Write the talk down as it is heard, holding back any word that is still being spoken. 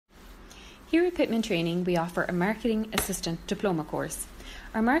Here at Pitman Training, we offer a Marketing Assistant Diploma course.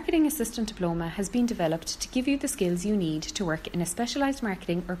 Our Marketing Assistant Diploma has been developed to give you the skills you need to work in a specialised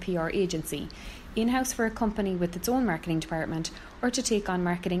marketing or PR agency, in-house for a company with its own marketing department, or to take on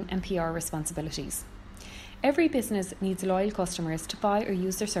marketing and PR responsibilities. Every business needs loyal customers to buy or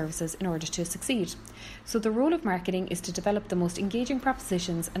use their services in order to succeed. So the role of marketing is to develop the most engaging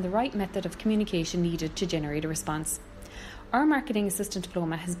propositions and the right method of communication needed to generate a response. Our Marketing Assistant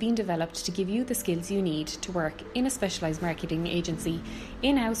Diploma has been developed to give you the skills you need to work in a specialised marketing agency,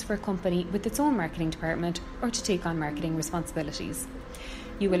 in-house for a company with its own marketing department, or to take on marketing responsibilities.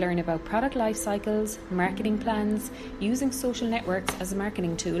 You will learn about product life cycles, marketing plans, using social networks as a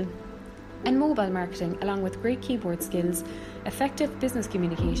marketing tool, and mobile marketing, along with great keyboard skills, effective business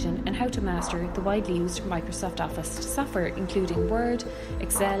communication, and how to master the widely used Microsoft Office software including Word,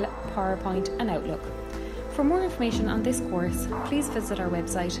 Excel, PowerPoint and Outlook. For more information on this course, please visit our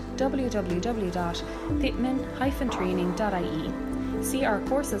website www.pitman-training.ie. See our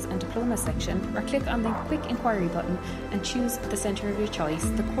courses and diploma section, or click on the quick inquiry button and choose the centre of your choice,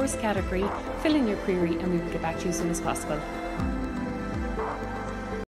 the course category, fill in your query, and we will get back to you as soon as possible.